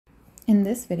In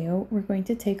this video, we're going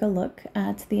to take a look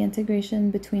at the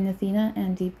integration between Athena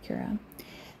and DeepCura.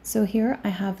 So here I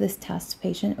have this test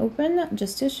patient open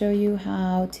just to show you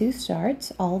how to start.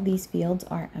 All these fields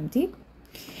are empty.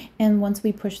 And once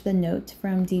we push the note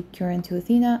from DeepCura into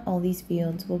Athena, all these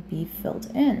fields will be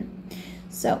filled in.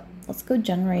 So let's go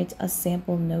generate a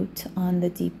sample note on the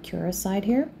DeepCura side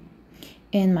here.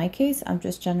 In my case, I'm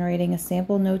just generating a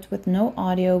sample note with no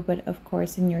audio, but of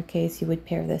course, in your case, you would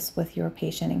pair this with your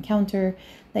patient encounter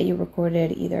that you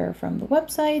recorded either from the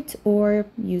website or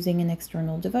using an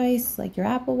external device like your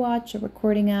Apple Watch, a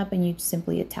recording app, and you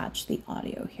simply attach the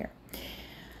audio here.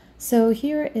 So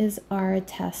here is our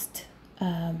test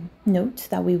note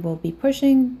that we will be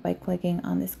pushing by clicking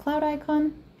on this cloud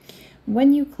icon.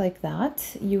 When you click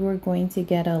that, you are going to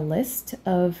get a list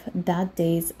of that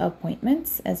day's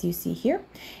appointments, as you see here.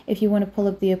 If you want to pull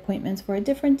up the appointments for a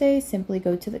different day, simply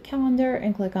go to the calendar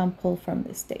and click on Pull from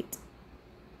this date.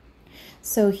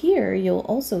 So here you'll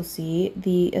also see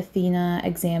the Athena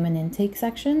exam and intake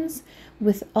sections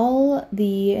with all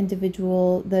the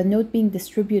note being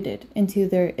distributed into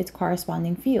its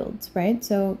corresponding fields, right?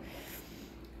 So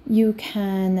you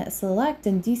can select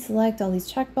and deselect all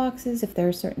these checkboxes if there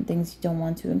are certain things you don't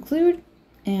want to include,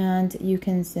 and you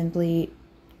can simply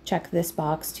check this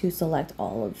box to select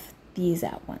all of these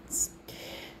at once.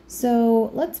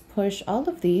 So let's push all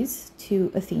of these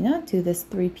to Athena, to this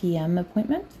 3 p.m.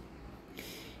 appointment.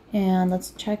 And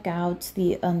let's check out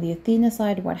on the Athena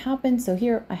side what happened. So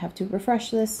here I have to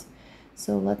refresh this.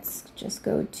 So let's just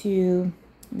go to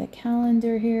the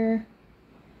calendar here,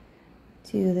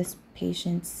 to this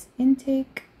patient's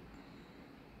intake.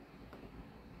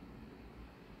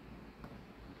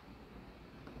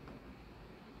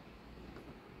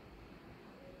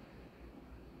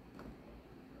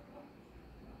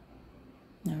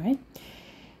 All right.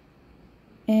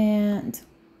 And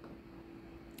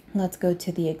let's go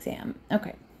to the exam.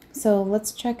 Okay, so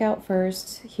let's check out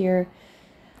first here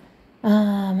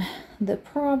the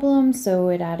problem. So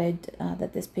it added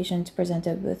that this patient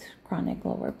presented with chronic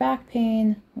lower back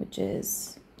pain, which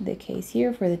is the case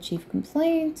here for the chief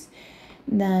complaint.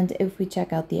 Then if we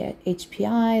check out the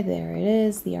HPI, there it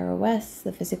is, the ROS,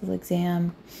 the physical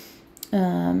exam,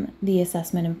 the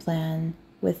assessment and plan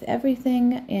with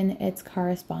everything in its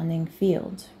corresponding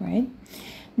field, right?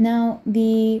 Now,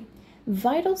 the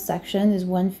vital section is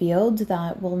one field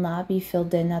that will not be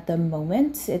filled in at the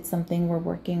moment. It's something we're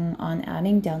working on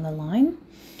adding down the line.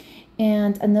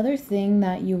 And another thing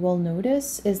that you will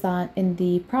notice is that in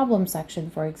the problem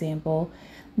section, for example,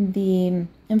 the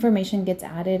information gets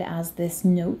added as this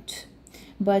note,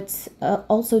 but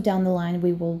also down the line,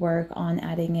 we will work on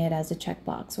adding it as a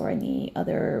checkbox or any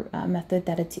other method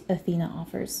that Athena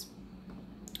offers.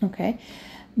 Okay,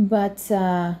 but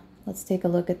let's take a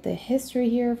look at the history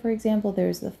here. For example,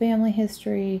 there's the family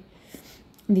history,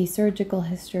 the surgical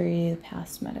history, the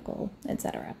past medical,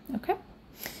 etc. Okay,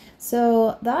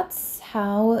 so that's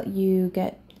how you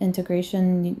get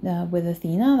integration with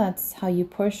Athena. That's how you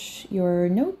push your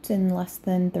note in less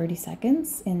than 30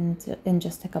 seconds in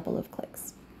just a couple of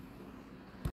clicks.